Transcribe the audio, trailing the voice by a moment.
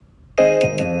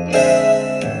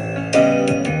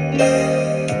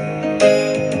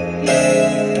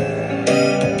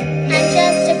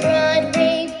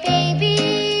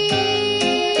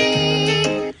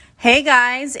Hey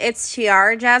guys, it's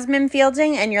Tiara Jasmine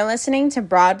Fielding, and you're listening to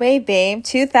Broadway Babe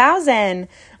 2000.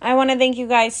 I want to thank you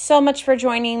guys so much for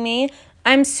joining me.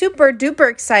 I'm super duper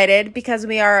excited because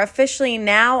we are officially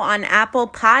now on Apple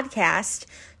Podcast,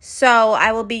 so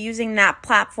I will be using that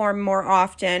platform more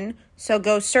often. So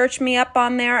go search me up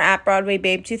on there at Broadway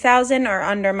Babe 2000 or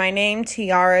under my name,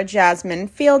 Tiara Jasmine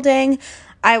Fielding.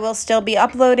 I will still be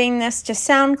uploading this to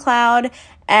SoundCloud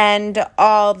and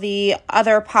all the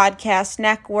other podcast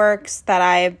networks that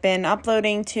I've been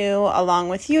uploading to, along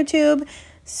with YouTube.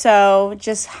 So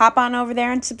just hop on over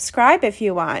there and subscribe if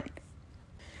you want.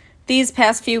 These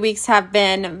past few weeks have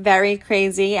been very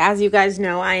crazy. As you guys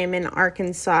know, I am in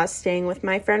Arkansas staying with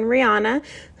my friend Rihanna,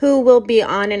 who will be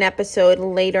on an episode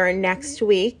later next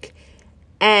week.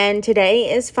 And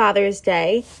today is Father's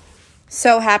Day.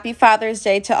 So happy Father's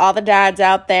Day to all the dads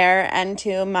out there and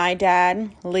to my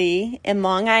dad, Lee, in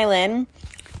Long Island.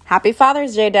 Happy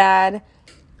Father's Day, Dad.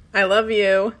 I love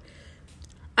you.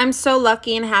 I'm so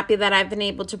lucky and happy that I've been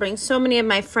able to bring so many of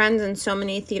my friends and so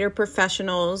many theater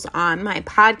professionals on my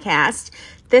podcast.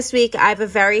 This week, I have a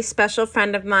very special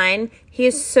friend of mine. He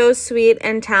is so sweet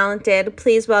and talented.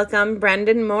 Please welcome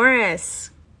Brendan Morris.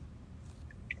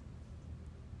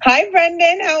 Hi,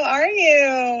 Brendan. How are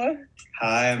you?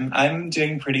 Hi, I'm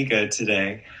doing pretty good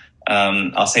today.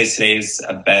 I'll say today's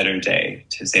a better day,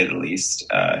 to say the least.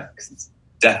 'Cause it's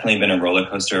definitely been a roller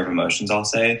coaster of emotions, I'll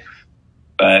say.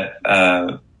 But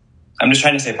I'm just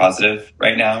trying to stay positive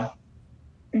right now,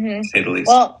 to say the least.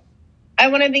 Well, I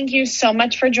want to thank you so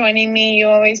much for joining me. You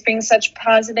always bring such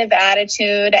positive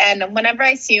attitude. And whenever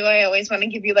I see you, I always want to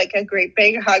give you like a great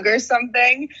big hug or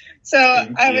something. So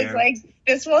I was like,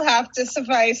 this will have to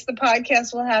suffice. The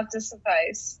podcast will have to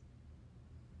suffice.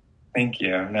 Thank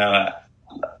you. No,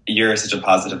 you're such a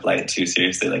positive light too,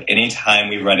 seriously. Like anytime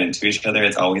we run into each other,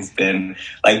 it's always been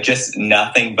like just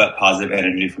nothing but positive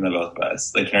energy from the both of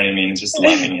us. Like, you know what I mean? It's just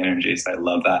loving energy. So I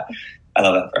love that. I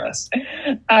love that for us.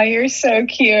 Oh, you're so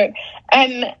cute.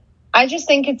 And I just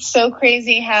think it's so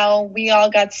crazy how we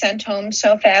all got sent home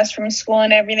so fast from school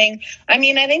and everything. I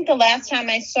mean, I think the last time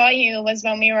I saw you was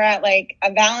when we were at like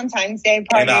a Valentine's Day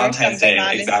party Valentine's or something, Day,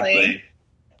 honestly. exactly.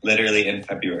 Literally in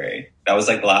February. That was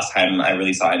like the last time I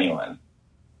really saw anyone.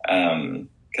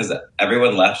 Because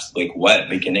everyone left like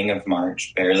beginning of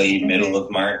March, barely middle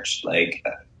of March. Like,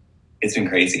 it's been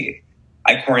crazy.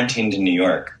 I quarantined in New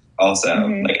York also.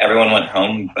 Like, everyone went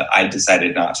home, but I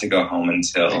decided not to go home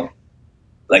until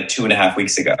like 2.5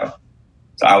 weeks ago.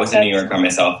 So I was in New York by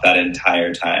myself that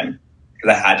entire time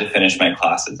because I had to finish my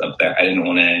classes up there. I didn't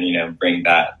want to, bring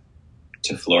that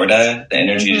to Florida. The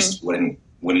energy just wouldn't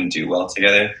do well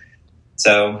together.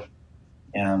 So,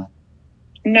 yeah.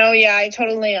 No, yeah, I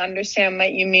totally understand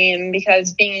what you mean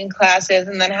because being in classes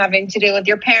and then having to deal with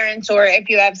your parents or if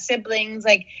you have siblings,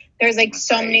 like there's like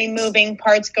so many moving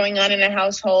parts going on in a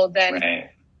household. And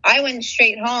I went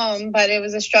straight home, but it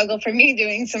was a struggle for me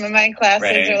doing some of my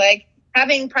classes or like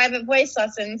having private voice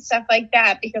lessons, stuff like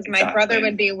that, because my brother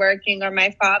would be working or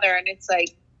my father. And it's like,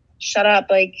 shut up,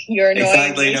 like you're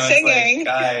annoying me singing. It's like,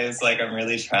 guys, like I'm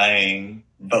really trying.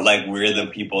 But, like, we're the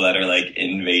people that are, like,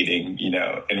 invading,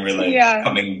 and we're, like,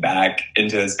 coming back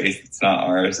into a space that's not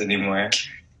ours anymore.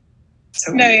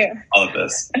 So all of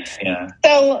this, yeah.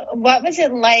 So what was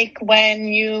it like when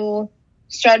you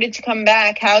started to come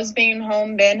back? How's being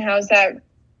home been? How's that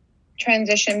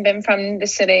transition been from the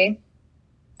city?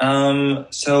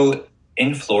 So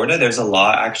in Florida, there's a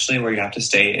law, actually, where you have to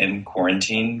stay in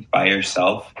quarantine by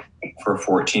yourself for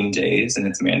 14 days, and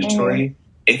it's mandatory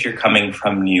if you're coming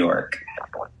from New York.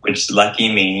 Which,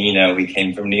 lucky me, we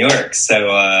came from New York.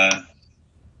 So I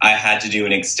had to do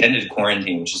an extended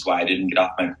quarantine, which is why I didn't get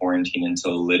off my quarantine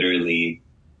until literally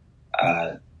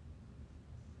a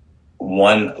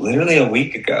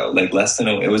week ago. Like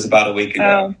it was about a week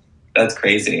ago. Oh. That's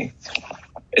crazy.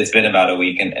 It's been about a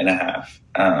week and a half.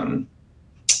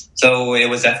 So it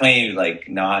was definitely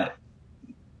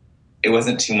it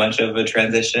wasn't too much of a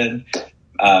transition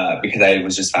because I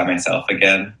was just by myself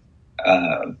again.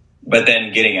 But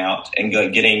then getting out and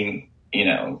getting,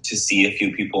 to see a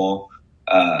few people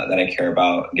that I care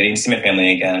about, getting to see my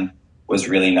family again was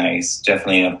really nice.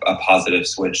 Definitely a positive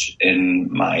switch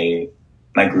in my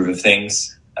groove of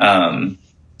things. And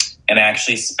I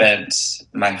actually spent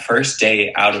my first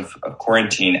day out of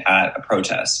quarantine at a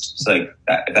protest. So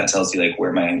if that tells you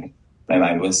where my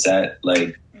mind was set,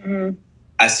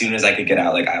 as soon as I could get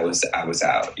out, I was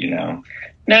out,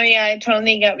 No, yeah, I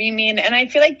totally get what you mean. And I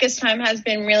feel like this time has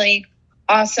been really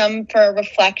awesome for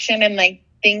reflection and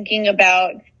thinking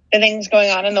about the things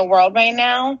going on in the world right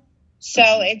now. So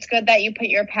it's good that you put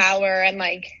your power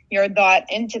and your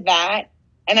thought into that.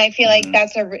 And I feel like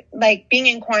that's like being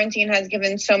in quarantine has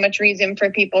given so much reason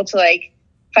for people to like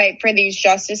fight for these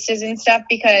justices and stuff,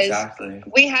 because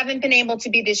we haven't been able to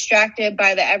be distracted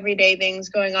by the everyday things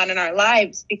going on in our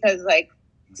lives because like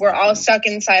we're all stuck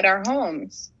inside our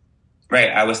homes. Right.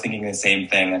 I was thinking the same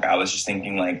thing. Like I was just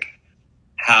thinking like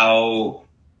how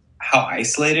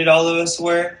isolated all of us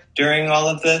were during all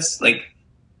of this. Like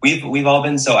we've all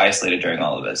been so isolated during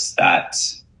all of this that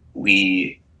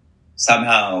we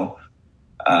somehow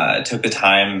took the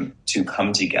time to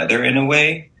come together in a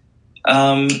way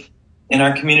in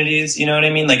our communities. You know what I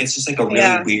mean? Like it's just like a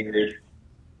really weird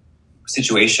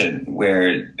situation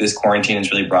where this quarantine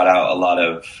has really brought out a lot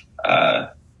of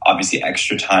obviously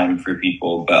extra time for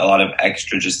people, but a lot of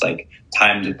extra just like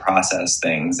time to process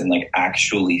things and like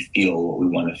actually feel what we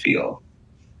want to feel.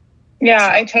 Yeah,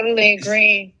 I totally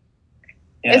agree.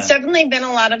 Yeah. It's definitely been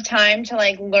a lot of time to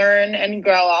like learn and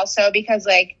grow also because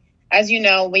like, as you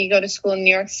know, we go to school in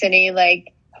New York City,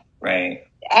 like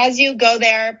as you go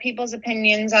there, people's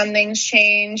opinions on things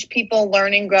change, people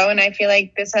learn and grow. And I feel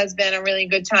like this has been a really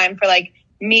good time for like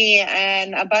me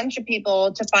and a bunch of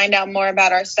people to find out more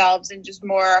about ourselves and just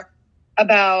more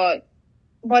about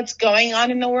what's going on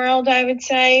in the world, I would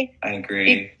say. I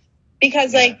agree.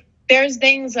 Because like there's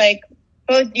things like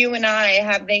both you and I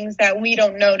have things that we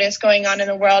don't notice going on in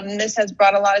the world. And this has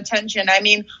brought a lot of tension. I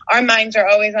mean, our minds are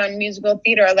always on musical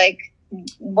theater. Like,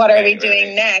 what are we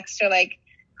doing next? Or like,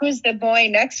 who's the boy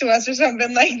next to us or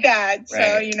something like that.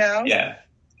 So, you know? Yeah.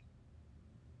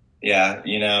 Yeah.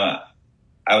 You know,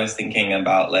 I was thinking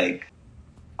about like,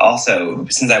 also,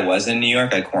 since I was in New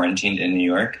York, I quarantined in New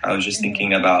York. I was just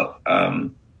thinking about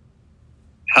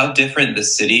how different the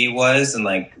city was. And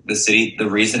like the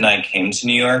reason I came to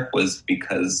New York was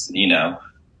because, you know,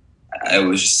 it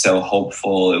was just so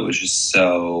hopeful. It was just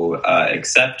so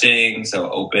accepting,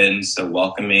 so open, so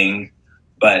welcoming.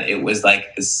 But it was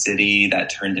like the city that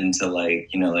turned into like,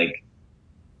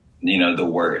 the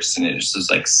worst. And it just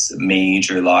was like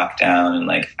major lockdown. And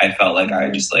like, I felt like I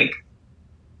just like,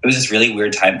 it was this really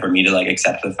weird time for me to like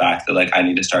accept the fact that like I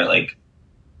need to start like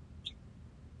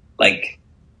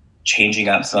changing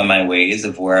up some of my ways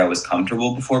of where I was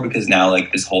comfortable before, because now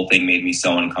like this whole thing made me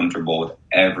so uncomfortable with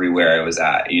everywhere I was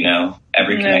at, you know,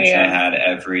 every connection I had,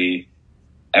 every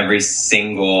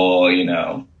single,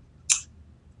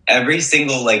 every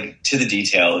single like to the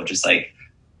detail of just like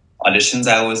auditions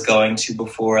I was going to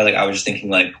before. Like I was just thinking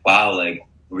like, wow, like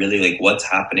really like what's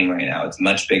happening right now? It's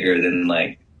much bigger than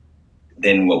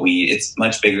it's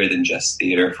much bigger than just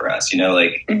theater for us, you know,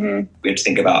 like we have to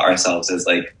think about ourselves as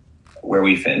like where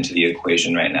we fit into the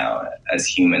equation right now as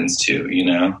humans too, you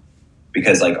know,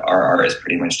 because like our art is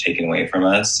pretty much taken away from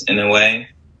us in a way.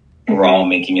 We're all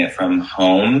making it from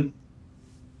home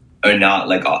or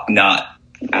not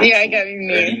I get what you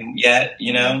mean. Yet,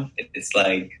 you know, it's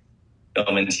like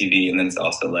film and TV, and then it's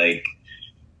also like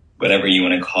whatever you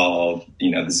want to call,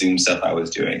 the Zoom stuff I was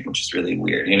doing, which is really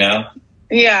weird, you know?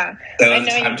 Yeah. So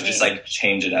it's time to just like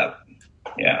change it up.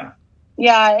 Yeah.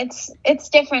 Yeah, it's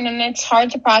different and it's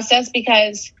hard to process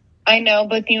because I know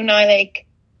both you and I, like,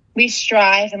 we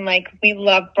strive and like we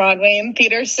love Broadway and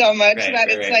theater so much that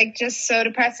it's like just so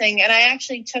depressing. And I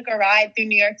actually took a ride through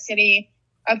New York City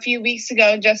a few weeks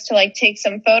ago just to like take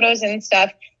some photos and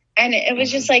stuff. And it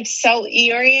was just like so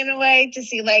eerie in a way to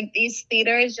see like these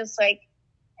theaters just like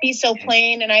be so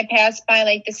plain. And I passed by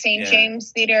like the St.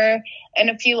 James Theater and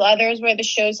a few others where the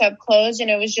shows have closed and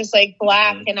it was just like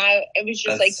black and it was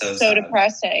just like so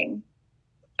depressing.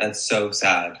 That's so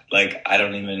sad. Like I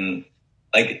don't even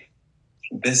like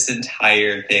this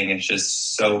entire thing is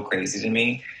just so crazy to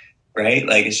me, right?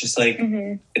 Like it's just like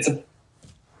it's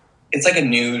like a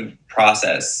new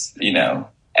process,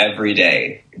 every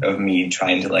day of me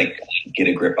trying to like get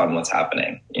a grip on what's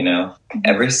happening,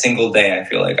 every single day I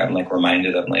feel like I'm like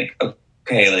reminded, I'm like,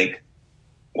 okay, like,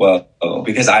 well,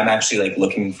 because I'm actually like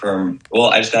looking for,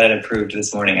 I just got it approved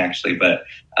this morning actually, but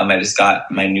I just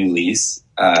got my new lease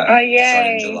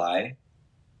starting July.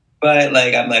 But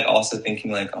like, I'm like also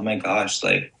thinking like, oh my gosh,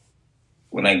 like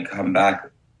when I come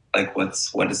back, like what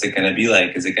is it going to be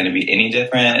like? Is it going to be any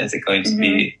different? Is it going to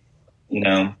be,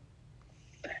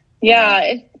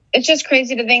 Yeah, it's just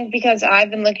crazy to think because I've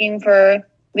been looking for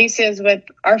leases with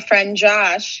our friend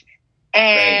Josh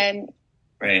and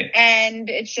and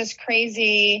it's just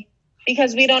crazy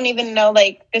because we don't even know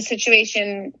like the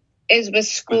situation is with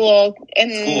school in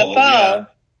the fall. Yeah.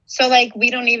 So like we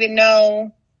don't even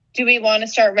know, do we want to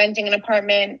start renting an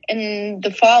apartment in the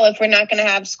fall if we're not going to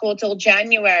have school till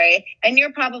January? And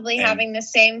you're probably having the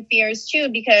same fears too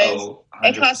because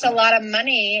it costs a lot of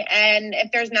money. And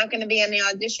if there's not going to be any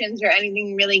auditions or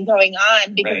anything really going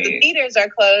on because the theaters are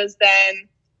closed, then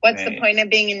what's the point of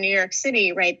being in New York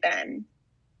City right then?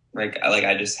 Like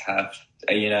I just have,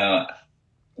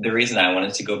 the reason I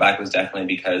wanted to go back was definitely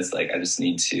because like I just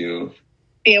need to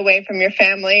be away from your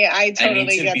family. I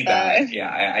totally get that. Back. Yeah,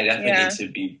 I definitely need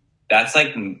to be. That's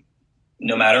like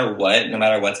no matter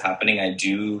what's happening, I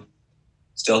do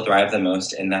still thrive the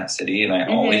most in that city, and I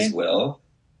always will.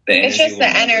 It's just the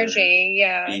energy,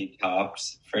 be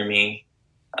topped for me.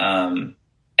 And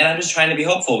I'm just trying to be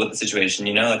hopeful with the situation,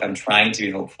 like I'm trying to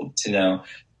be hopeful to know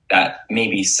that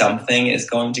maybe something is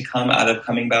going to come out of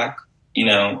coming back,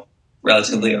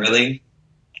 relatively early,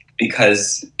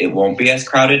 because it won't be as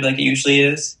crowded like it usually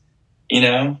is,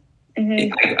 I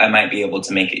might be able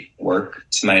to make it work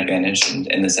to my advantage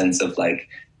in the sense of like,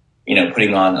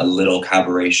 putting on a little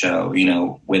cabaret show,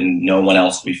 when no one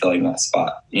else will be filling that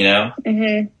spot,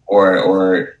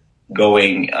 or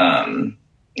going,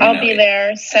 I'll be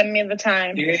there. Send me the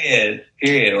time.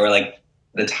 Period. Or like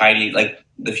the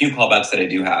few callbacks that I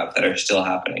do have that are still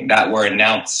happening that were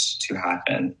announced to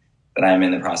happen that I'm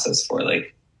in the process for.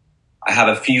 Like I have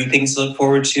a few things to look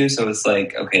forward to. So it's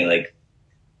like, okay, like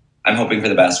I'm hoping for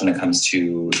the best when it comes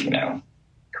to,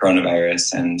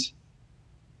 coronavirus and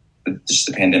just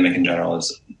the pandemic in general.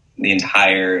 Is the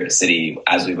entire city,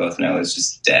 as we both know, is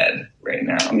just dead right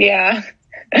now. Yeah.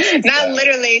 Not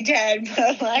literally dead,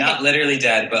 but like... Not literally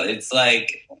dead, but it's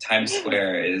like Times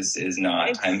Square is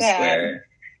not Times sad. Square.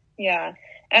 Yeah.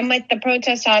 And with the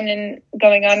protests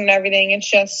going on and everything, it's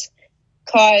just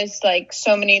caused like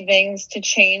so many things to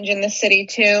change in the city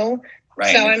too.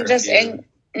 Right. So I'm just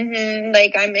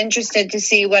I'm interested to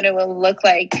see what it will look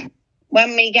like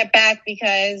when we get back,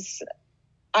 because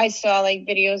I saw like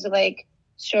videos of like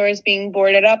stores being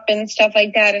boarded up and stuff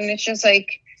like that, and it's just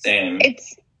like same.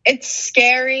 It's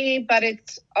scary, but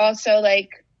it's also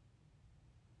like,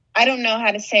 I don't know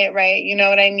how to say it right. You know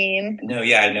what I mean? No,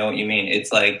 yeah, I know what you mean.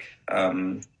 It's like,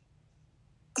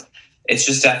 it's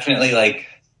just definitely like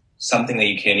something that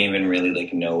you can't even really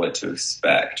like know what to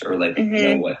expect or like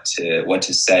know what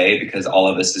to say, because all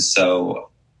of this is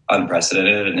so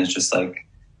unprecedented, and it's just like,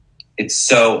 it's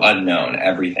so unknown,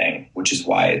 everything, which is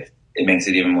why it makes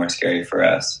it even more scary for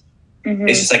us.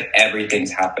 It's just like everything's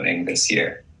happening this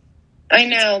year. I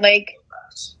know, like,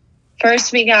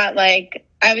 first we got, like,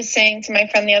 I was saying to my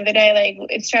friend the other day, like,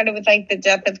 it started with, like, the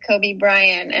death of Kobe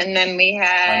Bryant, and then we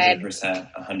had...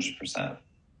 100%.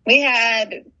 We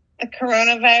had the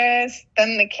coronavirus,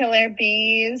 then the killer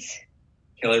bees.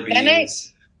 George Floyd,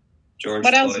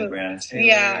 Breonna Taylor.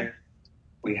 Yeah.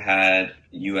 We had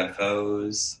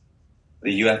UFOs.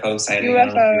 The UFO sighting, I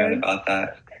don't know if you read about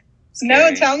that.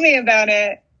 No, tell me about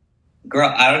it.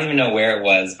 Girl, I don't even know where it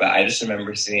was, but I just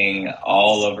remember seeing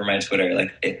all over my Twitter.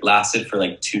 Like, it lasted for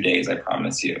like 2 days, I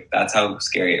promise you. That's how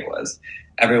scary it was.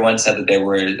 Everyone said that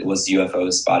was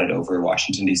UFOs spotted over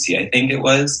Washington, D.C., I think it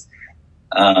was.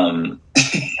 And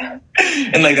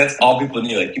like, that's all people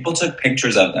knew. Like, people took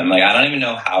pictures of them. Like, I don't even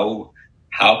know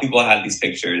how people had these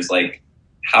pictures, like,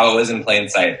 how it was in plain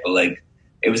sight. But like,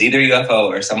 it was either UFO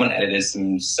or someone edited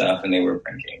some stuff and they were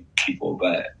pranking people.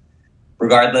 But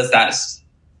regardless,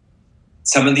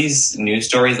 some of these news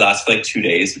stories last for like 2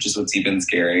 days, which is what's even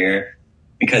scarier,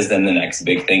 because then the next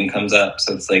big thing comes up.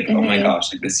 So it's like, oh my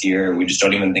gosh, like this year, we just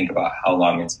don't even think about how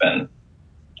long it's been.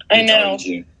 I know.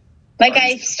 Like,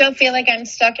 I still feel like I'm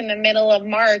stuck in the middle of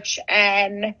March,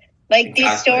 and like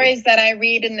these stories that I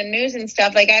read in the news and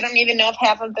stuff, like I don't even know if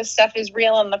half of this stuff is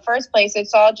real in the first place.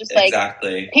 It's all just like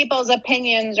people's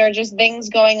opinions or just things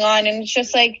going on. And it's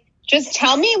just like, just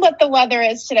tell me what the weather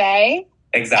is today.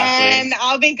 Exactly. And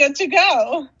I'll be good to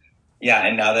go. Yeah.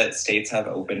 And now that states have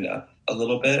opened up a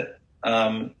little bit,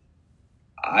 a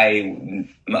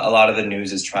lot of the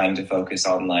news is trying to focus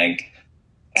on like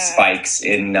spikes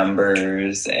in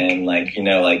numbers and like,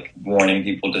 like warning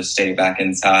people to stay back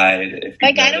inside.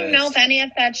 Like, I don't know if any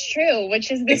of that's true, which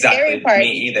is the scary part.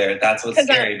 Me either. That's what's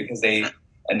scary, because they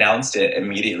announced it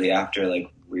immediately after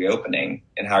like reopening.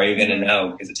 And how are you going to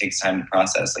know? Because it takes time to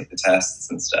process like the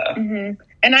tests and stuff. And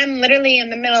I'm literally in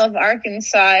the middle of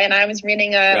Arkansas, and I was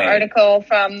reading an article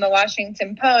from the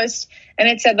Washington Post, and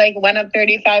it said like went up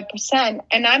 35%.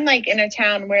 And I'm like in a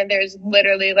town where there's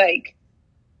literally like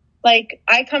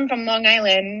I come from Long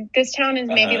Island. This town is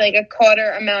maybe like a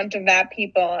quarter amount of that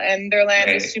people, and their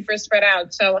land is super spread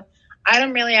out. So I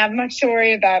don't really have much to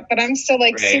worry about, but I'm still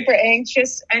like super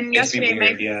anxious. And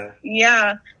yesterday,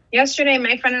 yesterday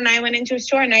my friend and I went into a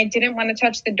store, and I didn't want to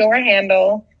touch the door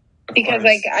handle because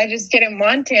like I just didn't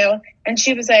want to. And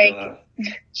she was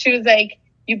like,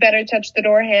 you better touch the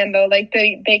door handle. Like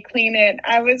they clean it.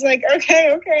 I was like,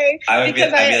 okay. I'd be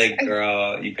like,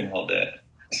 girl, you can hold it.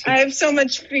 I have so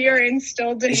much fear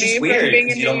instilled in It's me just from weird being in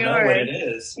because you New don't know York. what it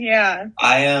is. Yeah.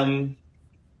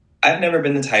 I've never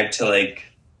been the type to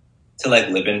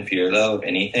live in fear though of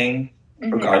anything,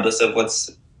 regardless of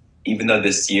even though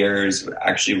this year is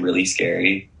actually really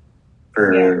scary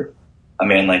for a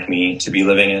man like me to be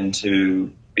living in,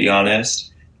 to be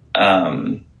honest.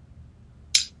 But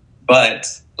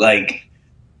like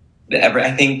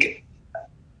I think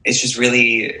it's just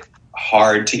really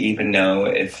hard to even know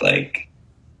if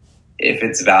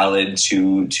it's valid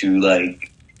to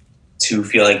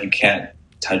feel like you can't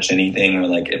touch anything, or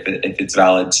like if it's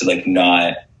valid to like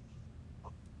not,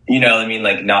 you know what I mean,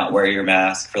 like not wear your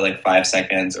mask for like 5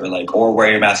 seconds, or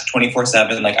wear your mask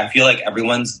 24/7. Like I feel like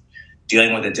everyone's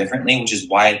dealing with it differently, which is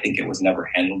why I think it was never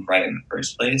handled right in the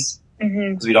first place.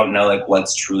 Because we don't know like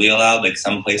what's truly allowed. Like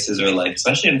some places are like,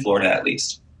 especially in Florida at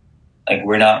least, like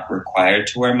we're not required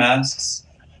to wear masks.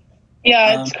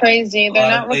 Yeah, it's crazy. They're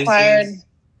not required.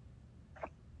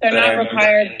 They're not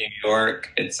required. In New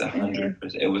York, it's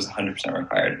 100%. It was 100%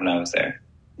 required when I was there.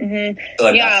 So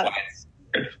like, that's why it's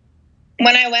weird.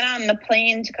 When I went on the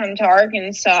plane to come to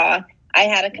Arkansas, I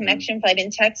had a connection flight in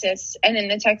Texas, and in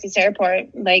the Texas airport,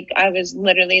 like I was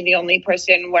literally the only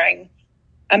person wearing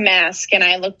a mask, and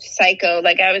I looked psycho.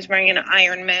 Like I was wearing an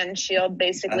Iron Man shield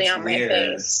basically on my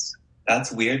face.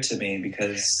 That's weird to me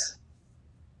because,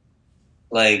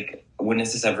 like, when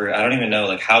is this ever? I don't even know.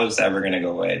 Like, how is this ever going to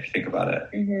go away? If you think about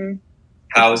it,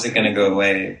 how is it going to go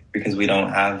away? Because we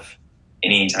don't have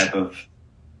any type of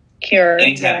cure,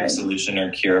 of solution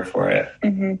or cure for it.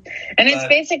 And it's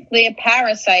basically a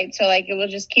parasite, so like it will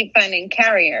just keep finding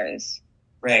carriers.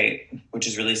 Right, which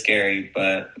is really scary.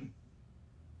 But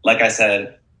like I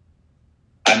said,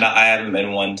 I haven't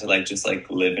been one to like just like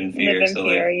live in fear.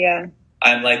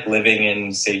 I'm like living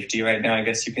in safety right now, I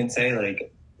guess you can say,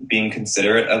 like being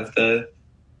considerate of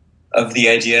the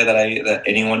idea that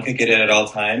anyone could get it at all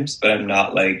times, but I'm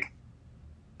not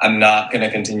going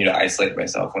to continue to isolate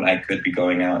myself when I could be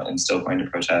going out and still going to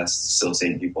protest, still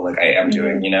seeing people like I am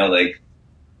doing, you know, like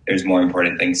there's more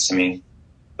important things to me.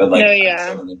 But like, I'm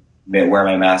still gonna wear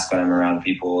my mask when I'm around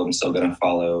people. I'm still going to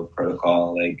follow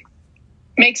protocol, like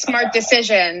make smart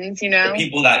decisions, you know. The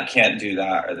people that can't do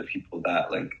that are the people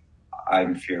that like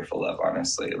I'm fearful of,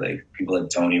 honestly. Like people that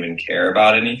don't even care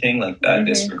about anything, like that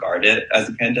disregard it as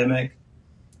a pandemic.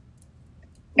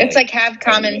 It's like have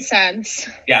common sense.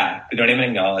 Yeah, they don't even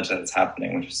acknowledge that it's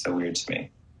happening, which is so weird to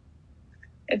me.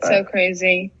 It's so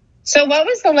crazy. So what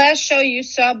was the last show you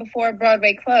saw before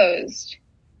Broadway closed?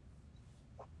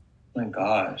 Oh my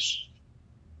gosh.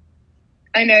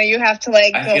 I know you have to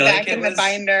like go back in the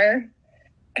binder.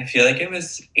 I feel like it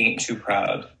was Ain't Too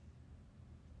Proud.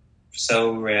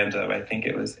 So random. I think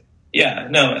it was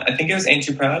Ain't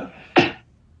Too Proud.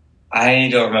 I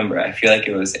don't remember. I feel like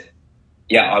it was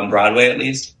on Broadway at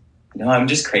least. No, I'm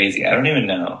just crazy. I don't even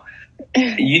know.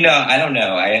 You know, I don't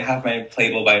know. I have my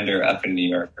Playboy binder up in New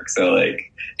York, so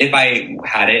like if I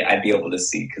had it, I'd be able to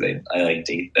see because I like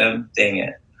date them. Dang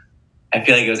it. I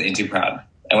feel like it was Ain't Too Proud.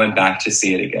 I went back to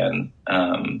see it again.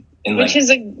 Which is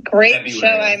a great February. Show.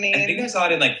 I mean, I think I saw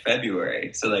it in like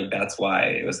February, so like that's why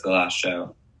it was the last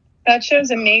show. That show's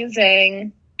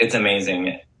amazing. It's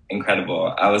amazing,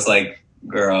 incredible. I was like,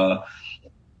 girl,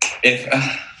 if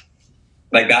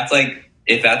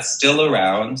that's still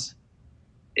around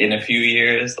in a few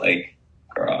years, like,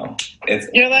 girl,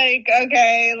 you're like,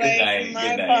 okay, like night,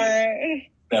 my part.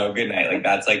 No, good night. Like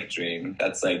that's like a dream.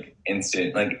 That's like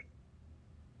instant. Like.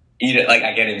 Like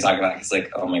I can't even talk about it. It's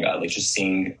like, oh my god, like just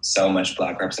seeing so much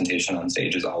Black representation on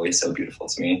stage is always so beautiful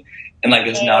to me. And like,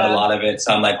 there's not a lot of it,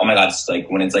 so I'm like, oh my god, it's like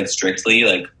when it's like strictly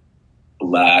like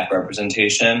Black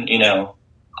representation, you know,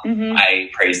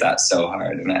 I praise that so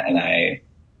hard, and I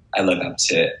look up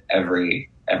to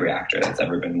every actor that's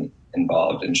ever been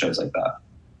involved in shows like that.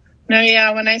 No,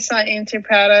 yeah, when I saw Ain't Too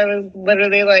Proud, I was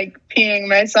literally like peeing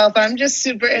myself. I'm just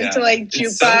super into like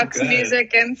jukebox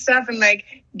music and stuff, and like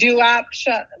doo-wop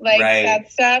that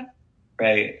stuff.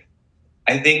 Right.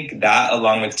 I think that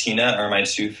along with Tina are my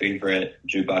two favorite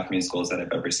jukebox musicals that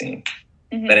I've ever seen.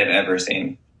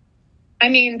 I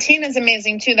mean, Tina's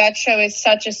amazing too. That show is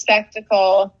such a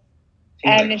spectacle.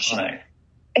 And it's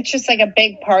just like a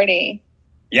big party.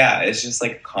 Yeah, it's just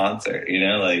like a concert, you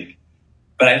know, like,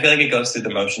 but I feel like it goes through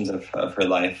the motions of her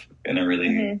life in a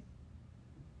really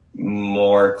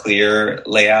more clear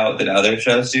layout than other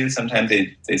shows do. Sometimes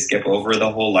they skip over the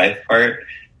whole life part,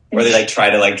 or they like try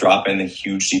to like drop in the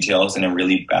huge details in a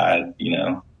really bad, you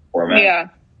know, format. Yeah.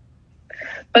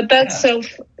 But that's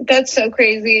so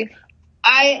crazy.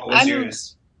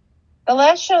 Yours? The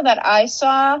last show that I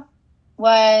saw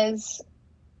was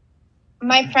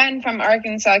my friend from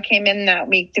Arkansas came in that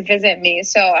week to visit me,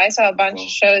 so I saw a bunch of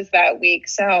shows that week.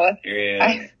 So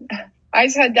I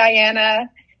saw Diana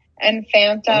and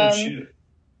Phantom,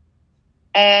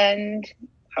 and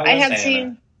How I was had Diana?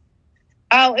 seen.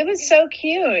 Oh, it was so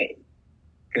cute.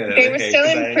 Good. They were still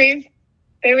in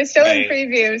They were still in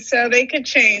preview, so they could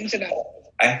change it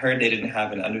up. I heard they didn't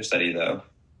have an understudy though.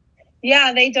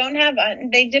 Yeah, they didn't have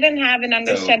an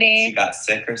understudy. So she got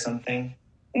sick or something?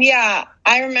 Yeah,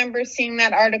 I remember seeing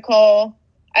that article.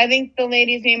 I think the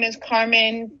lady's name is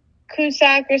Carmen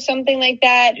Cusack or something like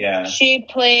that. Yeah. She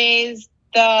plays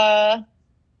the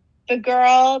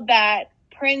girl that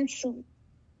Prince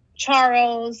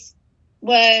Charles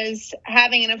was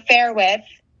having an affair with.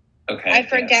 Okay. I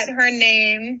forget her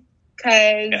name.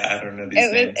 Because I don't know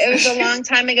these names. It was a long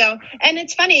time ago. And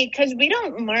it's funny because we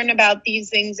don't learn about these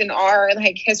things in our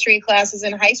like history classes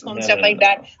in high school and stuff like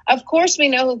that. Of course, we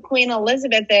know who Queen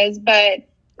Elizabeth is, but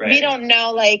we don't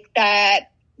know like that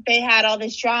they had all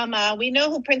this drama. We know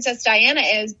who Princess Diana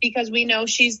is because we know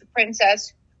she's the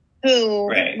princess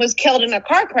who was killed in a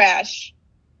car crash.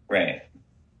 Right.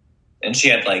 And she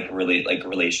had like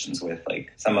relations with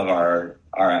like some of our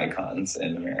icons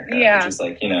in America. Yeah. Which is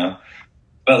like,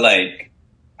 but, like,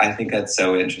 I think that's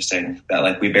so interesting that,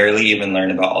 like, we barely even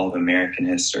learn about all of American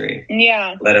history.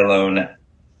 Yeah. Let alone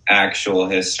actual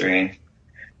history.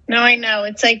 No, I know.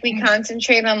 It's like we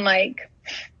concentrate on, like,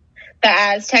 the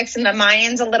Aztecs and the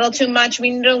Mayans a little too much. We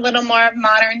need a little more of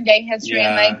modern day history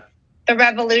and, like, the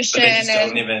revolution. But they just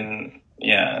don't even,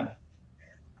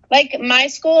 Like, my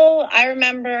school, I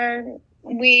remember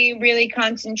we really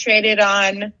concentrated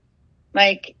on,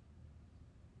 like,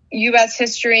 U.S.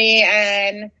 history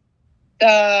and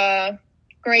the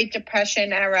Great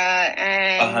Depression era,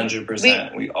 and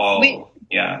 100%.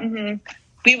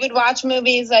 We would watch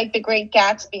movies like The Great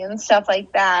Gatsby and stuff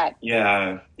like that.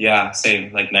 Yeah,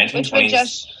 same. Like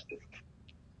 1920s,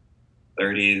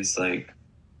 30s, like.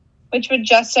 Which would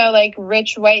just show like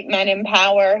rich white men in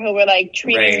power who were like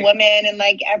treating women and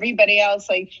like everybody else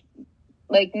like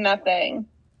nothing.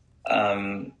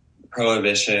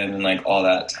 Prohibition and like all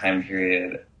that time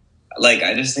period. Like,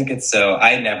 I just think it's so...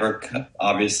 I never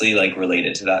obviously, like,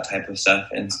 related to that type of stuff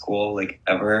in school, like,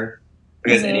 ever.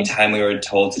 Because anytime we were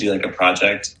told to do, like, a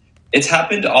project... It's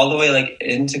happened all the way, like,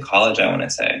 into college, I want to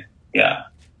say. Yeah.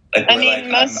 Like,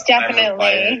 most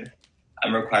definitely.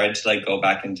 I'm required to, like, go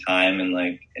back in time and,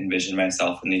 like, envision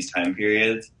myself in these time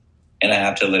periods. And I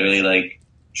have to literally, like,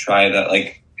 try that,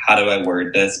 like, how do I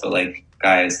word this? But, like,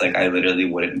 guys, like, I literally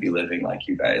wouldn't be living like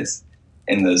you guys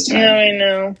in those times. No, I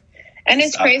know. And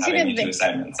it's crazy to think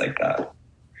assignments like that.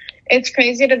 It's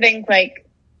crazy to think like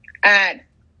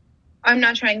I'm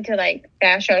not trying to like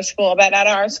bash our school, but at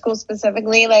our school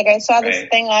specifically, like I saw this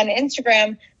thing on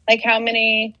Instagram, like how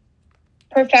many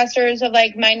professors of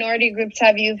like minority groups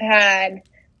have you had?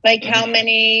 Like how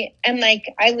many, and like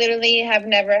I literally have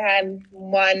never had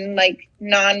one like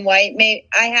non-white.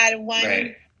 I had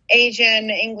one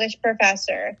Asian English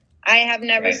professor. I have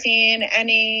never seen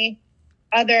any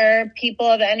other people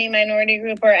of any minority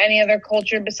group or any other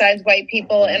culture besides white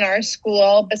people in our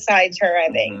school besides her, I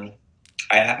think.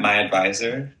 My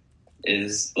advisor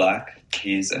is Black.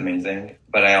 He's amazing.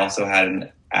 But I also had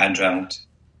an adjunct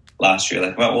last year.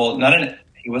 Like,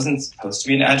 he wasn't supposed to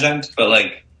be an adjunct, but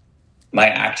like my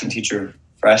acting teacher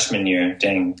freshman year,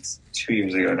 it's 2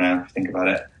 years ago now, if you think about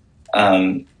it.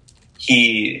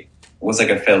 He was like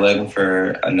a fill-in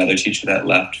for another teacher that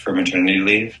left for maternity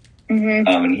leave.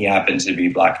 And he happened to be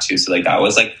Black too. So like that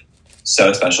was like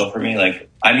so special for me. Like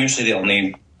I'm usually the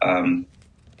only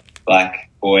Black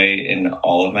boy in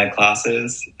all of my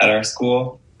classes at our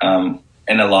school. And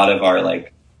a lot of our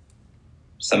like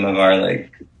some of our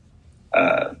like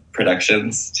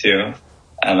productions too.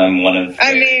 I'm one of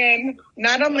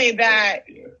not only that,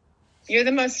 you're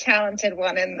the most talented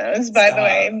one in those, by the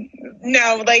way.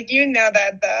 No, like you know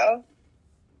that though.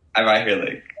 I'm out here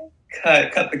like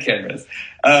cut the cameras.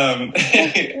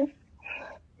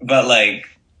 But like,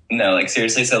 no, like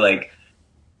seriously. So like,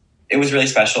 it was really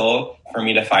special for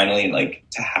me to finally like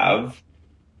to have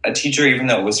a teacher, even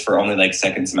though it was for only like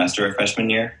second semester of freshman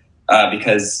year,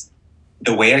 because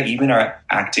the way even our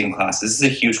acting class, this is a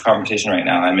huge competition right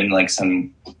now. I'm in the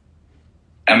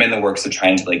works of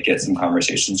trying to like get some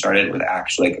conversation started with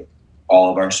actually like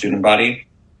all of our student body.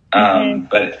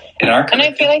 But in our, and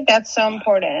I feel like that's so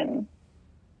important.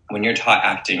 When you're taught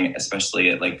acting, especially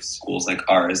at like schools like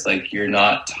ours, like you're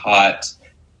not taught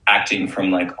acting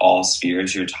from like all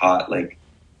spheres. You're taught like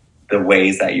the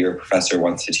ways that your professor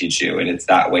wants to teach you, and it's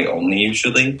that way only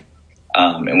usually.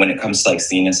 And when it comes to like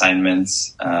scene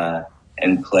assignments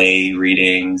and play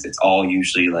readings, it's all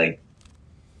usually like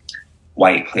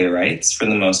white playwrights for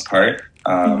the most part.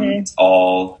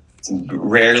 It's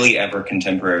rarely ever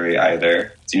contemporary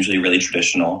either. It's usually really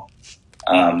traditional.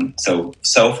 So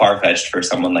far-fetched for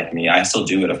someone like me. I still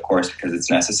do it, of course, because it's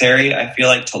necessary, I feel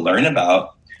like, to learn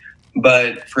about.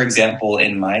 But, for example,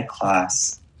 in my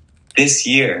class this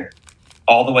year,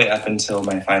 all the way up until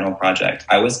my final project,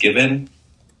 I was given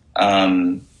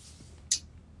a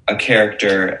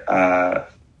character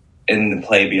in the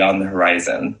play Beyond the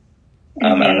Horizon. I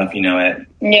don't know if you know it.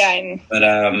 Yeah. But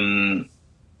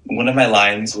one of my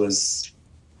lines was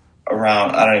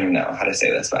around, I don't even know how to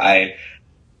say this, but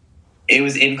it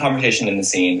was in conversation in the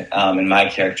scene, and my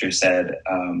character said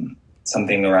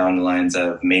something around the lines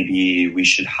of, maybe we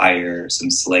should hire some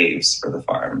slaves for the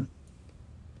farm.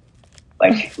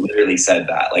 Like, literally said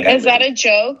that. Like, is that a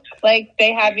joke? Like,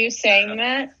 they have you saying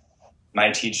that?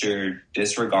 My teacher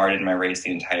disregarded my race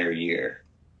the entire year.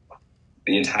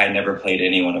 I never played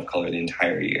anyone of color the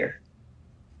entire year.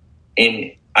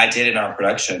 I did in our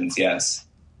productions, yes.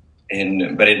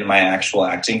 But in my actual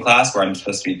acting class, where I'm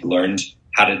supposed to be learned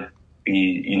how to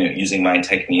be, using my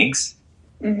techniques,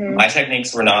 my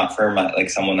techniques were not for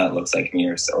someone that looks like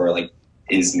me or like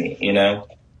is me,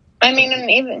 I mean, and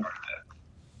even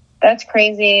that's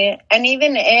crazy. And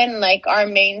even in like our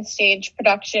main stage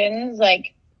productions,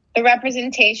 like the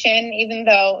representation, even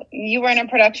though you were in a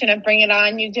production of Bring It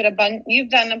On, you've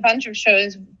done a bunch of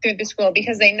shows through the school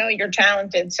because they know you're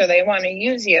talented, so they want to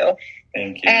use you.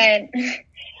 Thank you.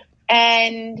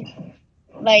 And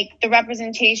like the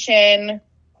representation,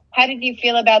 how did you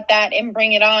feel about that in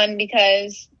Bring It On?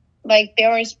 Because like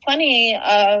there was plenty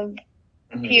of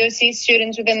POC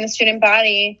students within the student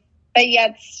body, but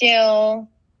yet still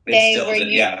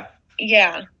yeah.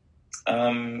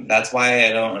 That's why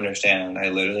I don't understand. I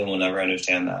literally will never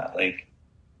understand that. Like,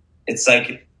 it's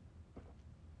like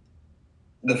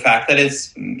the fact that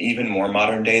it's even more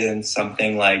modern day than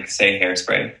something like, say,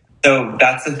 Hairspray. So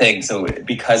that's the thing. So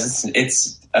because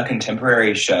it's a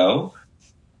contemporary show,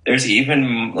 there's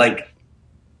even like,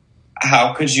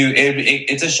 how could you?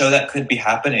 It's a show that could be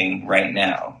happening right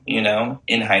now,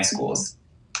 in high schools.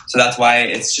 So that's why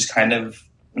it's just kind of,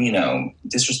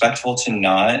 disrespectful to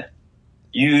not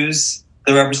use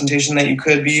the representation that you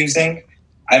could be using.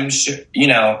 I'm sure,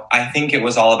 I think it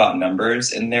was all about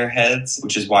numbers in their heads,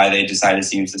 which is why they decided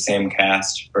to use the same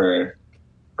cast for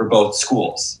both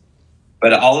schools.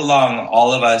 But all along,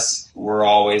 all of us were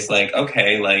always like,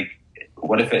 okay, like,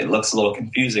 what if it looks a little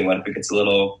confusing? What if it gets a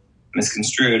little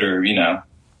misconstrued or,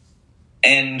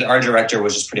 And our director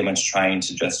was just pretty much trying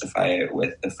to justify it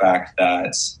with the fact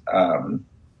that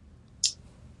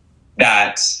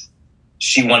that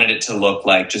she wanted it to look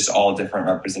like just all different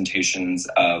representations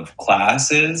of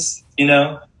classes,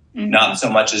 not so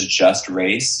much as just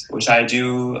race, which I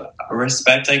do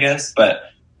respect, I guess. But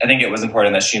I think it was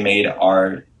important that she made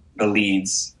the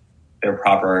leads their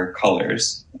proper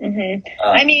colors.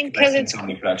 I mean, because it's so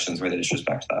many productions where they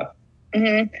disrespect that.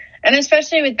 And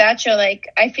especially with that show, like,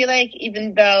 I feel like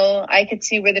even though I could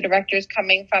see where the director's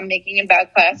coming from making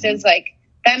about classes, like,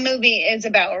 that movie is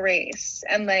about race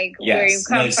and like where you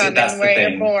come from and where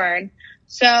you're born.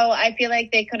 So I feel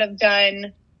like they could have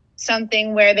done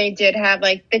something where they did have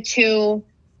like the two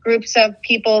groups of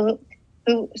people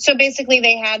who so basically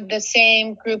they had the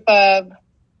same group of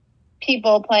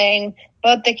people playing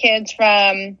both the kids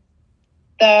from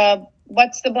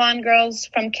what's the blonde girls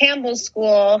from Campbell's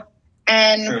school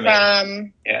and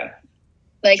from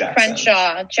like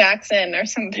Crenshaw Jackson or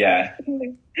something. Yeah.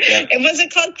 It was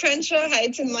it called Crenshaw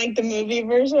Heights in like the movie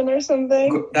version or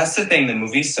something? That's the thing. The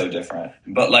movie's so different,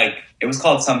 but like it was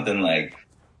called something like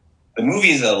the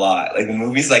movie's a lot. Like the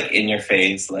movie's like in your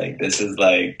face. Like this is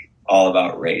like all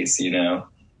about race. I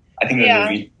think the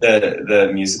movie,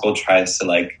 the musical tries to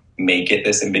like make it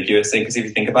this ambiguous thing because if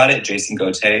you think about it, Jason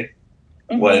Gote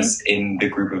was in the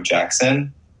group of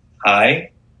Jackson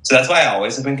High, so that's why I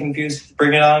always have been confused.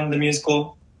 Bring It On the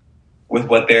musical with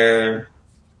what their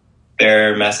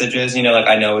message is, like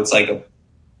I know it's like a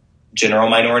general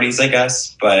minorities, I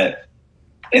guess, but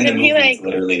in the movie it's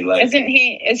literally like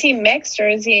is he mixed or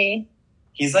is he?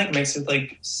 He's like mixed with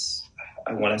like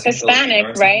I want to say Hispanic,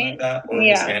 or right? Like that, or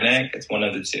Hispanic. It's one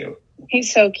of the two.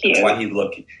 He's so cute. That's why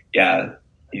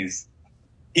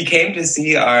he came to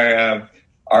see our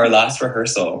last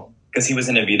rehearsal because he was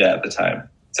in Evita at the time,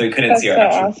 so he couldn't see our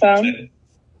actual production.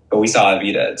 But we saw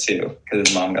Evita too because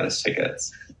his mom got us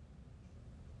tickets.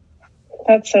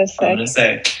 That's so sick. I'm gonna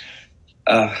say,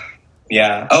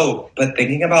 yeah. Oh, but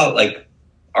thinking about like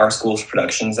our school's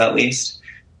productions, at least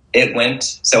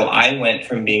I went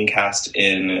from being cast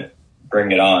in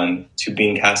Bring It On to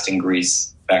being cast in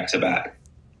Grease back to back.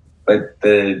 but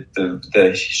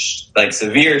the like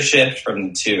severe shift from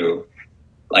the two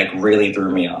like really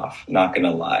threw me off, not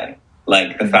gonna lie.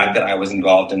 Like the fact that I was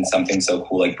involved in something so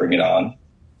cool like Bring It On,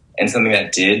 and something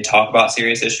that did talk about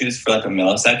serious issues for like a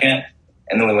millisecond,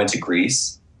 and then we went to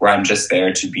Greece where I'm just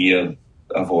there to be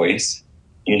a voice,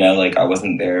 you know, like I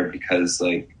wasn't there because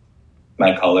like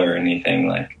my color or anything.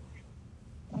 Like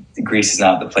Greece is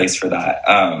not the place for that.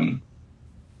 And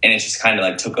it just kind of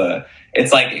like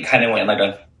it kind of went like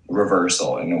a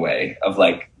reversal in a way of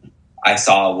like, I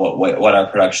saw what our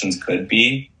productions could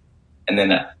be. And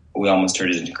then we almost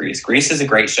turned it into Grease. Grease is a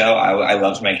great show. I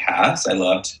loved my cast. I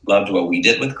loved what we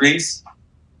did with Grease.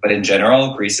 But in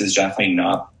general, Grease is definitely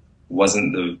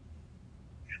wasn't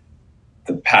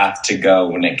the path to go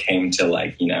when it came to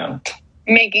like, you know,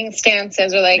 making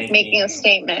stances or like making a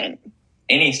statement.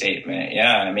 Any statement.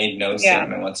 Yeah. I made no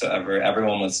statement whatsoever.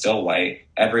 Everyone was still white.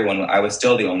 I was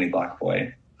still the only black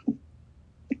boy.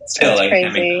 Still, that's like,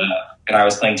 crazy. And I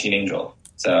was playing Teen Angel.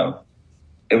 So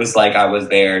it was like I was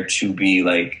there to be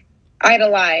like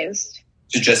idolized.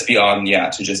 To just be on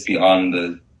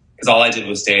because all I did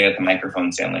was stay at the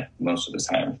microphone stand like most of the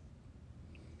time.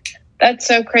 That's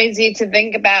so crazy to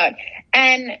think about.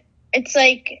 And it's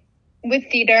like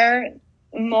with theater,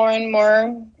 more and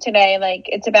more today, like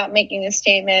it's about making a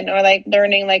statement or like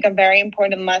learning like a very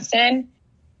important lesson.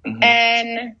 Mm-hmm.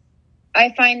 And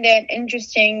I find it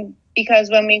interesting because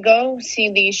when we go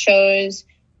see these shows,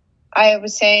 I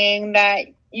was saying that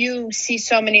you see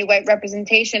so many white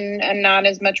representation and not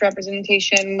as much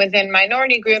representation within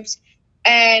minority groups.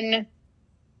 And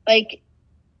like,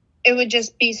 it would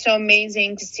just be so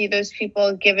amazing to see those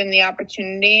people given the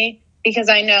opportunity, because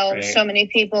I know so many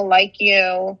people like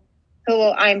you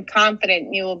who I'm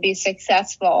confident you will be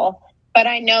successful. But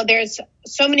I know there's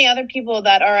so many other people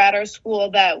that are at our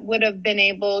school that would have been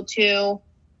able to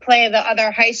play the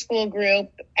other high school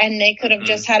group, and they could have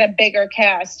just had a bigger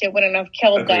cast. It wouldn't have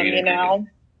killed them, you know?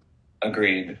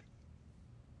 Agreed.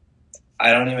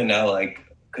 I don't even know, like,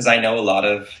 because I know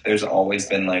there's always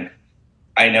been, like,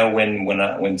 I know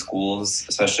when schools,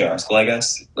 especially our school, I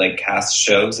guess, like, cast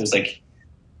shows, there's, like,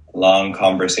 long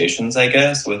conversations, I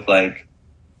guess, with, like,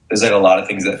 there's, like, a lot of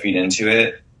things that feed into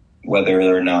it, whether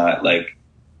or not, like,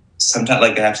 sometimes,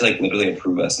 like, they have to, like, literally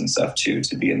approve us and stuff, too,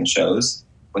 to be in the shows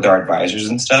with our advisors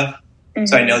and stuff. Mm-hmm.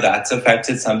 So I know that's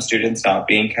affected some students not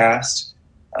being cast,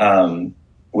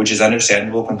 which is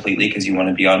understandable completely because you want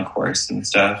to be on course and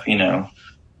stuff, you know.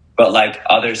 But like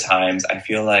other times, I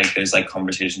feel like there's like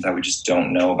conversations that we just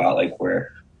don't know about, like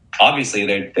where obviously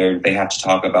they have to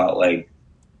talk about like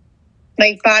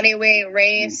body weight,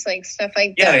 race, like stuff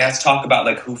like that. Yeah, they have to talk about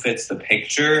like who fits the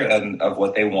picture of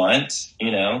what they want,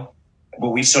 you know.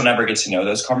 But we still never get to know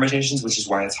those conversations, which is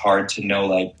why it's hard to know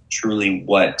like truly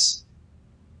what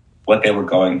they were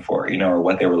going for, you know, or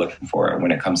what they were looking for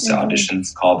when it comes to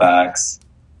auditions, callbacks.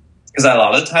 Because a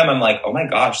lot of the time I'm like, oh my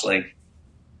gosh, like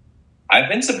I've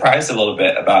been surprised a little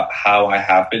bit about how I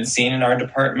have been seen in our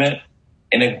department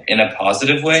in a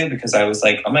positive way, because I was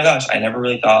like, oh my gosh, I never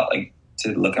really thought like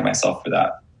to look at myself for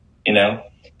that, you know.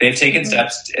 They've taken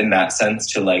steps in that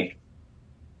sense to like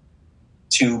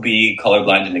to be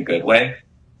colorblind in a good way,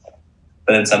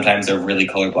 but then sometimes they're really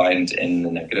colorblind in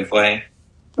the negative way,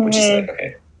 which is like,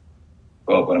 okay,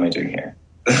 well, what am I doing here?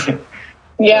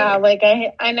 Yeah, like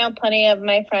I know plenty of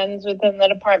my friends within the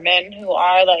department who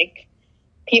are like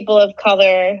people of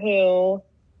color who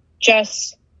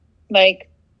just like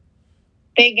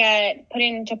they get put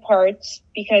into parts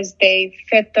because they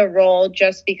fit the role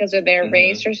just because of their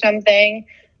race or something.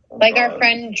 Like our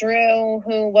friend Drew,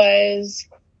 who was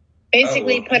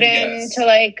basically put into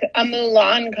like a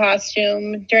Mulan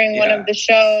costume during one of the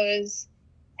shows.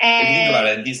 And if you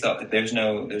think about it,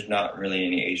 there's not really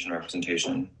any Asian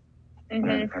representation in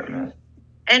our department.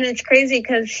 And it's crazy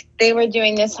because they were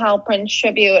doing this Hal Prince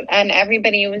tribute and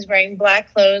everybody was wearing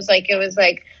black clothes. Like it was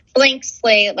like blank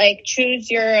slate, like choose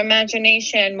your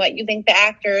imagination, what you think the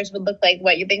actors would look like,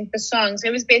 what you think the songs.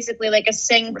 It was basically like a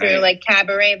sing through, like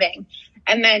cabaret thing.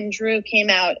 And then Drew came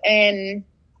out and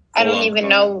I don't even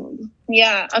know.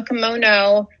 Yeah, a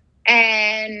kimono.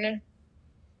 And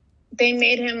they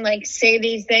made him like say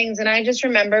these things. And I just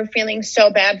remember feeling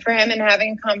so bad for him and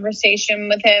having a conversation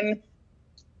with him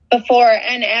before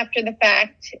and after the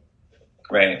fact.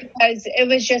 Right. Because it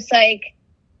was just like,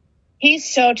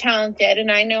 he's so talented. And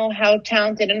I know how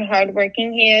talented and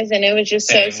hardworking he is. And it was just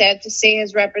so sad to see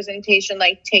his representation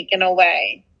like taken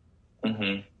away.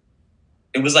 Mm-hmm.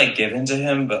 It was like given to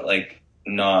him, but like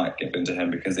not given to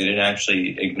him because they didn't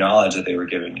actually acknowledge that they were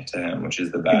giving it to him, which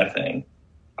is the bad thing.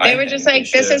 They were just like,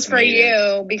 this is for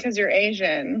you because you're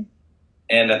Asian.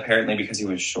 And apparently because he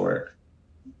was short.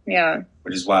 Yeah.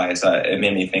 Which is why it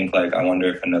made me think, like, I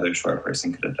wonder if another short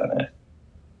person could have done it.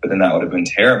 But then that would have been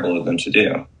terrible of them to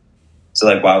do. So,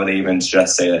 like, why would they even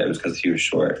just say that it was because he was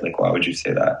short? Like, why would you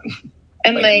say that?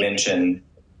 And, like mention...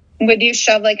 Would you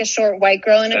shove, like, a short white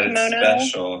girl in a kimono? It's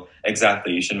special.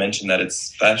 Exactly. You should mention that it's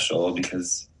special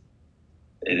because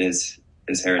it is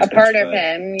his heritage. A part of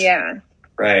him, yeah.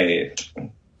 Right.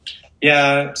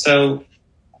 Yeah, so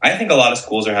I think a lot of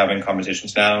schools are having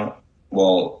competitions now.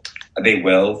 Well, they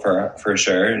will for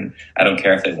sure, and I don't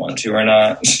care if they want to or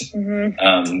not.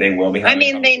 Mm-hmm. They will be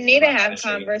having they need to have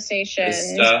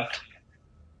conversations. Stuff,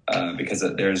 because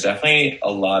there's definitely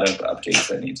a lot of updates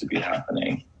that need to be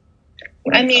happening.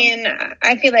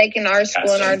 I feel like in our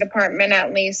school, in our department,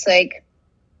 at least, like,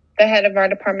 the head of our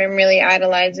department really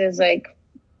idolizes, like,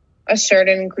 a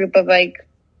certain group of, like,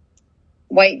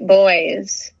 white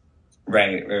boys.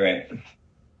 Right.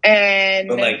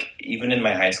 But, like, even in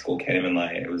my high school, can't even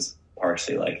lie, it was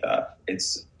partially like that.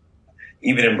 It's,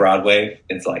 even in Broadway,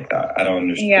 it's like that. I don't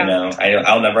understand, you know,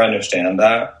 I'll never understand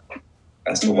that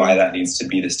as to why that needs to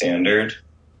be the standard.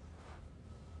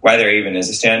 Why there even is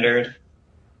a standard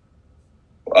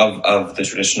of the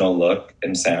traditional look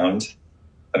and sound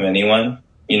of anyone,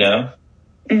 you know?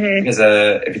 Mm-hmm. Because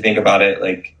if you think about it,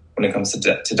 like, when it comes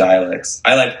to dialects,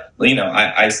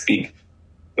 I speak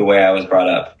the way I was brought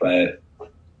up, but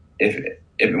if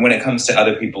when it comes to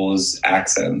other people's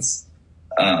accents,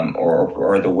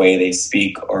 or the way they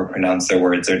speak or pronounce their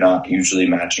words, they're not usually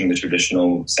matching the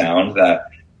traditional sound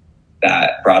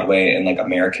that Broadway and, like,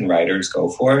 American writers go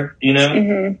for, you know?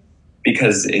 Mm-hmm.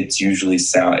 Because it's usually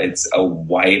it's a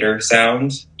whiter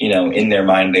sound, you know. In their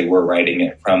mind, they were writing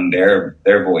it from their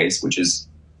voice, which is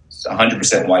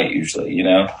 100% white usually, you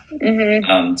know.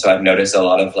 Mm-hmm. So I've noticed a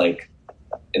lot of, like,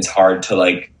 it's hard to,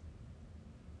 like,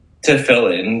 to fill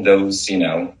in those, you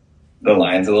know, the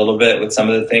lines a little bit with some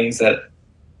of the things that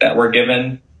were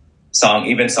given.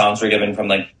 Even songs were given from,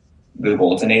 like, the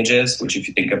golden ages, which, if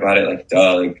you think about it, like,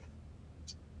 like,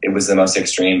 it was the most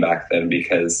extreme back then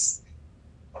because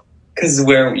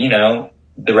where, you know,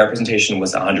 the representation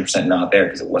was 100% not there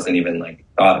because it wasn't even, like,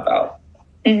 thought about.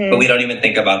 Mm-hmm. But we don't even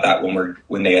think about that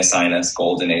when they assign us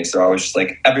golden age. They're always just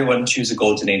like, everyone choose a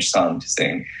golden age song to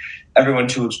sing. Everyone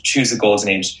choose a golden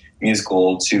age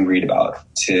musical to read about,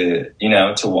 to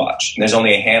watch. And there's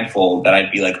only a handful that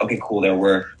I'd be like, okay, cool, there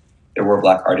were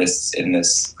Black artists in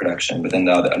this production, but then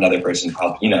another person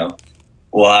probably, you know,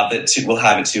 we'll have it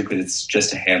too because it's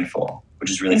just a handful, which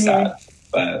is really sad.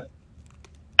 But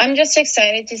I'm just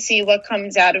excited to see what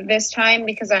comes out of this time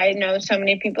because I know so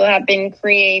many people have been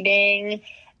creating,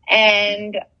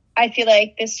 and I feel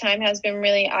like this time has been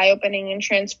really eye-opening and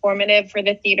transformative for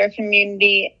the theater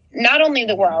community, not only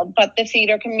the world, but the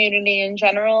theater community in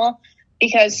general,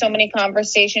 because so many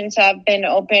conversations have been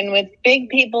open with big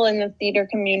people in the theater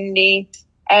community.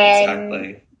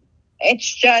 And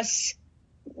it's just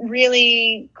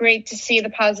really great to see the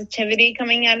positivity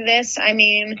coming out of this. I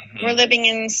mean, we're living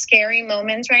in scary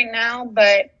moments right now,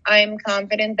 but I'm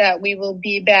confident that we will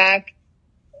be back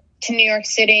to New York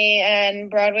City and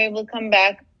Broadway will come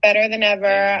back better than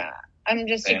ever. I'm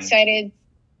just excited.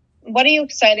 What are you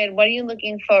excited? What are you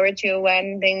looking forward to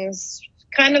when things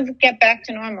kind of get back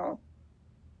to normal?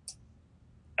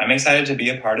 I'm excited to be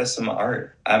a part of some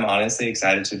art. I'm honestly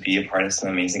excited to be a part of some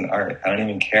amazing art. I don't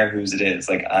even care whose it is.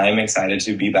 Like, I'm excited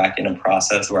to be back in a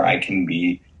process where I can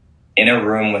be in a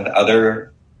room with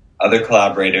other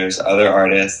collaborators, other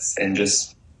artists, and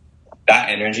just that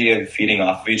energy of feeding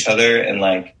off of each other and,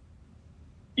 like,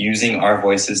 using our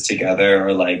voices together,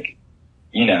 or, like,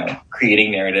 you know,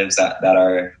 creating narratives that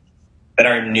are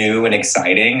new and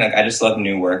exciting. Like, I just love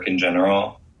new work in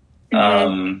general.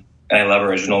 And I love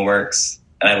original works.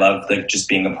 And I love, like, just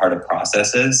being a part of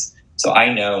processes. So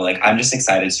I know, like, I'm just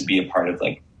excited to be a part of,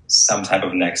 like, some type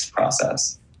of next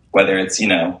process, whether it's, you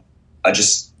know, like,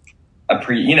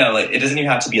 it doesn't even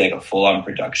have to be, like, a full on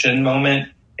production moment.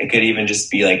 It could even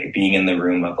just be, like, being in the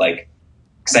room of, like,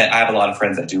 because I have a lot of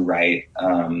friends that do write.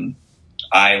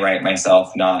 I write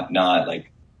myself, not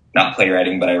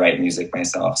playwriting, but I write music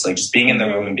myself. So, like, just being in the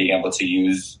room and being able to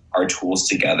use our tools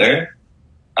together,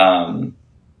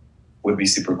 would be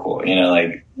super cool. You know,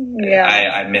 like,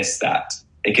 I miss that.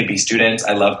 It could be students.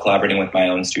 I love collaborating with my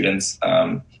own students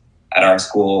at our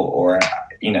school, or,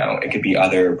 you know, it could be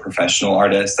other professional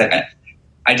artists. Like,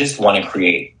 I just want to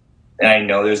create. And I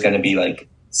know there's going to be, like,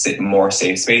 more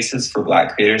safe spaces for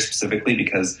Black creators specifically,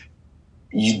 because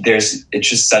it's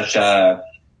just such a,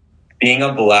 being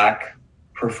a Black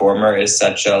performer is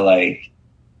such a, like,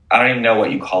 I don't even know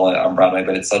what you call it on Broadway,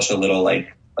 but it's such a little,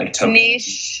 like token.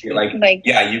 Niche. You're like,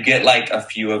 yeah, you get, like, a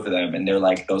few of them and they're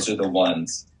like, those are the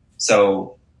ones.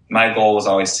 So my goal was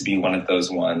always to be one of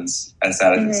those ones, as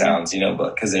sad as it sounds, you know,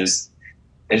 but because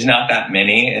there's not that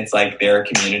many. It's like they're a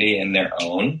community in their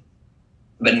own.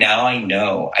 But now I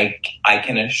know, I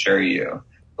can assure you,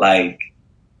 like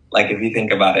if you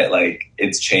think about it, like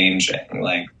it's changing.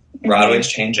 Like Broadway's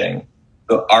changing.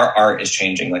 Our art is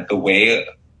changing. Like the way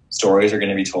stories are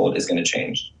going to be told is going to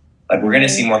change. Like we're going to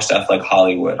see more stuff like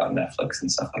Hollywood on Netflix and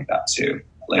stuff like that too.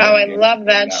 Like, I love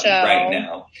that show right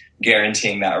now.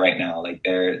 Guaranteeing that right now. Like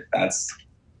they're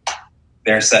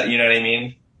set. You know what I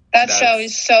mean? That show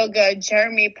is so good.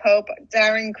 Jeremy Pope,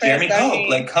 Darren Criss. Jeremy Pope,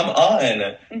 like come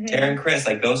on, Darren Criss.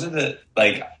 Like those are the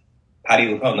like Patty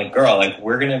LuPone. Like girl, like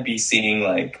we're gonna be seeing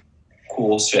like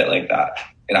cool shit like that.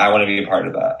 And I want to be a part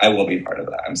of that. I will be a part of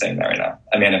that. I'm saying that right now.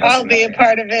 I'll be a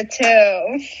part of it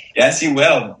too. Yes, you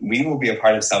will. We will be a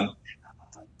part of some.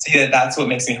 See, that's what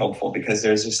makes me hopeful, because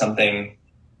there's just something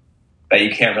that you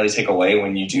can't really take away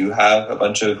when you do have a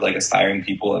bunch of like aspiring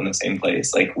people in the same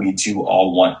place. Like we do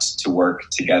all want to work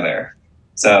together.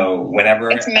 So whenever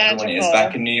everyone is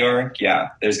back in New York,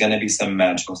 there's going to be some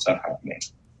magical stuff happening.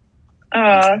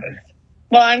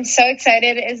 Well, I'm so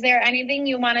excited. Is there anything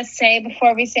you want to say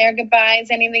before we say our goodbyes?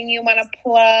 Anything you want to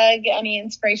plug? Any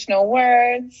inspirational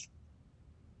words?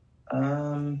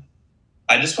 I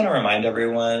just want to remind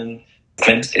everyone,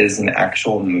 movement is an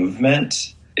actual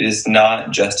movement. It is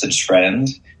not just a trend.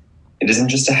 It isn't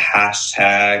just a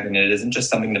hashtag, and it isn't just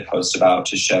something to post about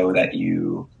to show that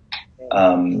you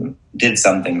did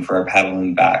something for a pat on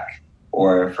the back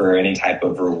or for any type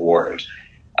of reward.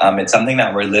 It's something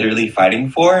that we're literally fighting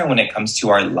for when it comes to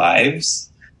our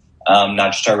lives,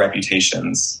 not just our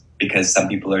reputations, because some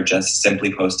people are just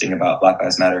simply posting about Black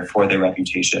Lives Matter for their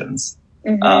reputations.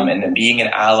 And then being an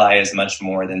ally is much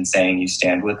more than saying you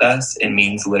stand with us. It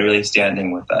means literally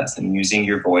standing with us and using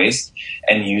your voice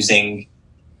and using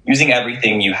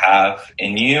everything you have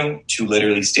in you to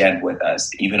literally stand with us,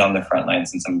 even on the front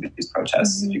lines in some of these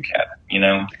protests, if you can. You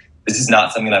know, this is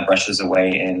not something that brushes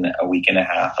away in a week and a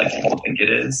half like people think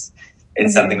it is.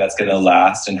 It's something that's going to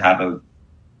last and have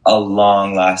a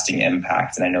long-lasting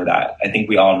impact. And I know that. I think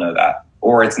we all know that.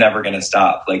 Or it's never going to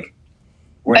stop. Like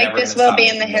this will be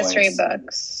in the history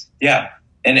books. Yeah.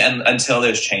 And until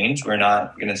there's change, we're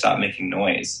not going to stop making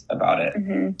noise about it.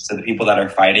 So the people that are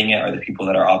fighting it are the people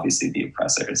that are obviously the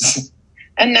oppressors.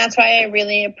 And that's why I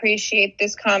really appreciate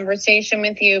this conversation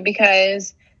with you,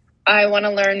 because I want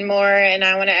to learn more and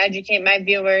I want to educate my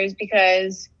viewers,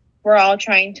 because we're all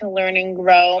trying to learn and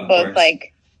grow, both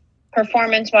like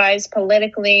performance-wise,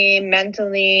 politically,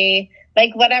 mentally,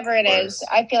 like whatever it is.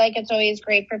 I feel like it's always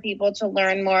great for people to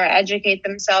learn more, educate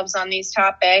themselves on these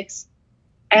topics,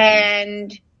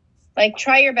 and like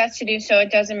try your best to do so.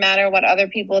 It doesn't matter what other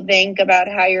people think about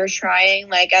how you're trying.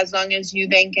 Like as long as you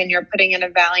think and you're putting in a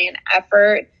valiant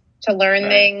effort to learn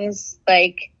things,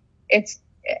 like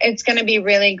it's going to be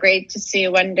really great to see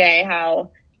one day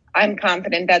how I'm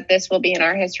confident that this will be in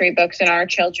our history books and our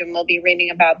children will be reading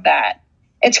about that.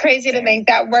 It's crazy to think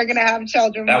that we're going to have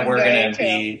children that one we're day going to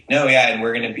be, and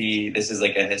we're going to be, this is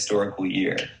like a historical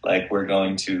year. Like we're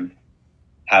going to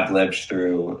have lived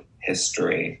through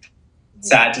history.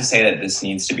 Sad to say that this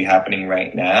needs to be happening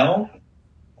right now,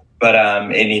 but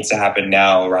it needs to happen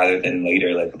now rather than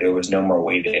later. Like there was no more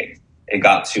waiting. It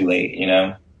got too late, you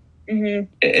know?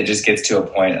 It just gets to a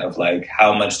point of like,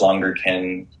 how much longer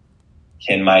can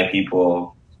my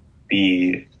people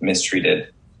be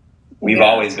mistreated? We've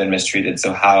always been mistreated.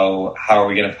 So how are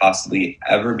we going to possibly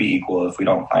ever be equal if we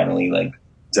don't finally like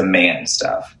demand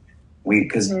stuff?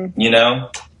 Because you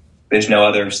know, there's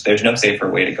no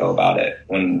safer way to go about it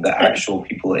when the actual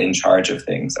people in charge of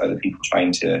things are the people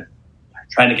trying to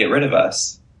get rid of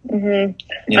us. You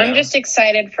know? I'm just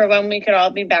excited for when we could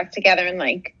all be back together and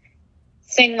like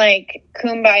sing like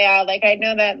Kumbaya. Like I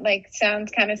know that like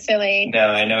sounds kind of silly. No,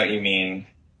 I know what you mean.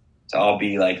 To all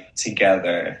be like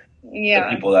together. Yeah.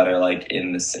 The people that are like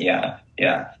in this. Yeah.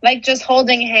 Like just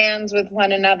holding hands with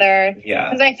one another. Yeah.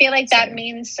 Because I feel like that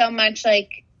means so much,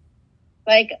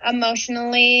 like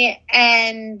emotionally,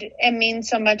 and it means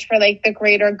so much for like the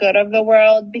greater good of the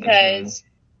world, because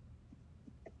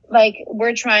like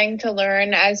we're trying to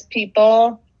learn as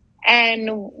people and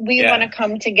we want to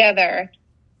come together.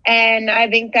 And I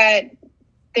think that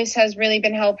this has really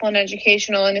been helpful and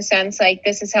educational in a sense. Like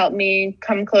this has helped me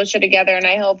come closer together, and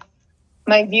I hope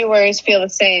my viewers feel the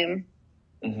same.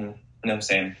 No,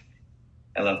 same.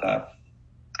 I love that.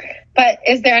 But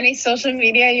is there any social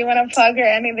media you want to plug or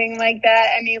anything like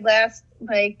that? Any last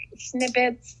like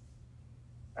snippets?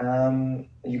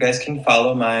 You guys can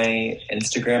follow my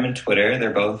Instagram and Twitter.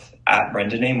 They're both at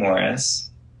Brendan A. Morris.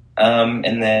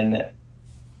 And then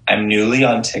I'm newly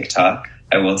on TikTok,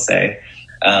 I will say.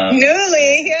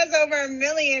 Newly, he has over 1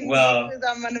 million Well, views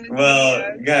on one of his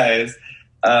videos. guys,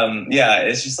 yeah,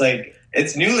 it's just like,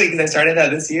 it's Newly because I started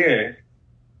that this year.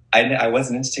 I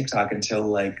wasn't into TikTok until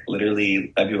like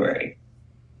literally February.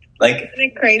 Like, Isn't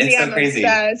it crazy? it's so I'm crazy.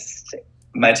 obsessed.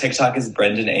 My TikTok is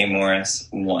Brendan A. Morris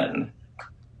 1.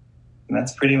 And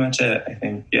that's pretty much it, I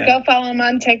think. Yeah. Go follow him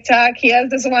on TikTok. He has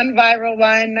this one viral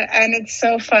one, and it's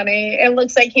so funny. It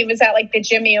looks like he was at like the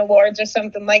Jimmy Awards or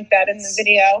something like that in the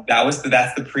video.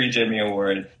 That's the pre-Jimmy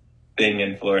Award thing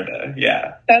in Florida.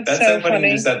 Yeah. That's so funny funny.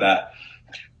 you just said that.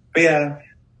 But yeah.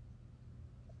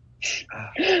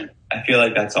 I feel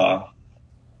like that's all.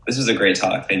 This was a great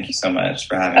talk. Thank you so much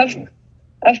for having me.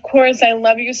 Of course. I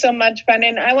love you so much,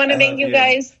 Brendan. I want to thank you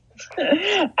guys.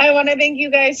 I want to thank you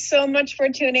guys so much for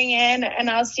tuning in, and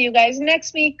I'll see you guys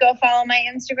next week. Go follow my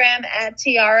Instagram at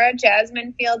Tiara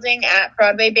Jasmine Fielding at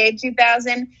Broadway Babe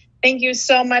 2000. Thank you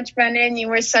so much, Brendan. You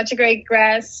were such a great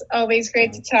guest. Always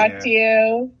great to talk to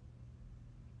you.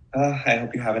 I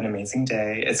hope you have an amazing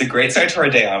day. It's a great start to our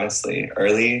day, honestly.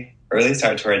 Early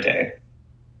start to our day.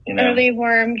 You know? Early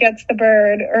worm gets the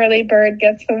bird. Early bird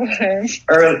gets the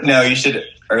worm. No, you should.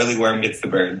 Early worm gets the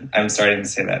bird. I'm starting to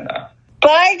say that now.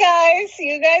 Bye, guys.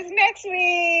 See you guys next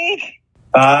week.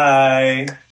 Bye.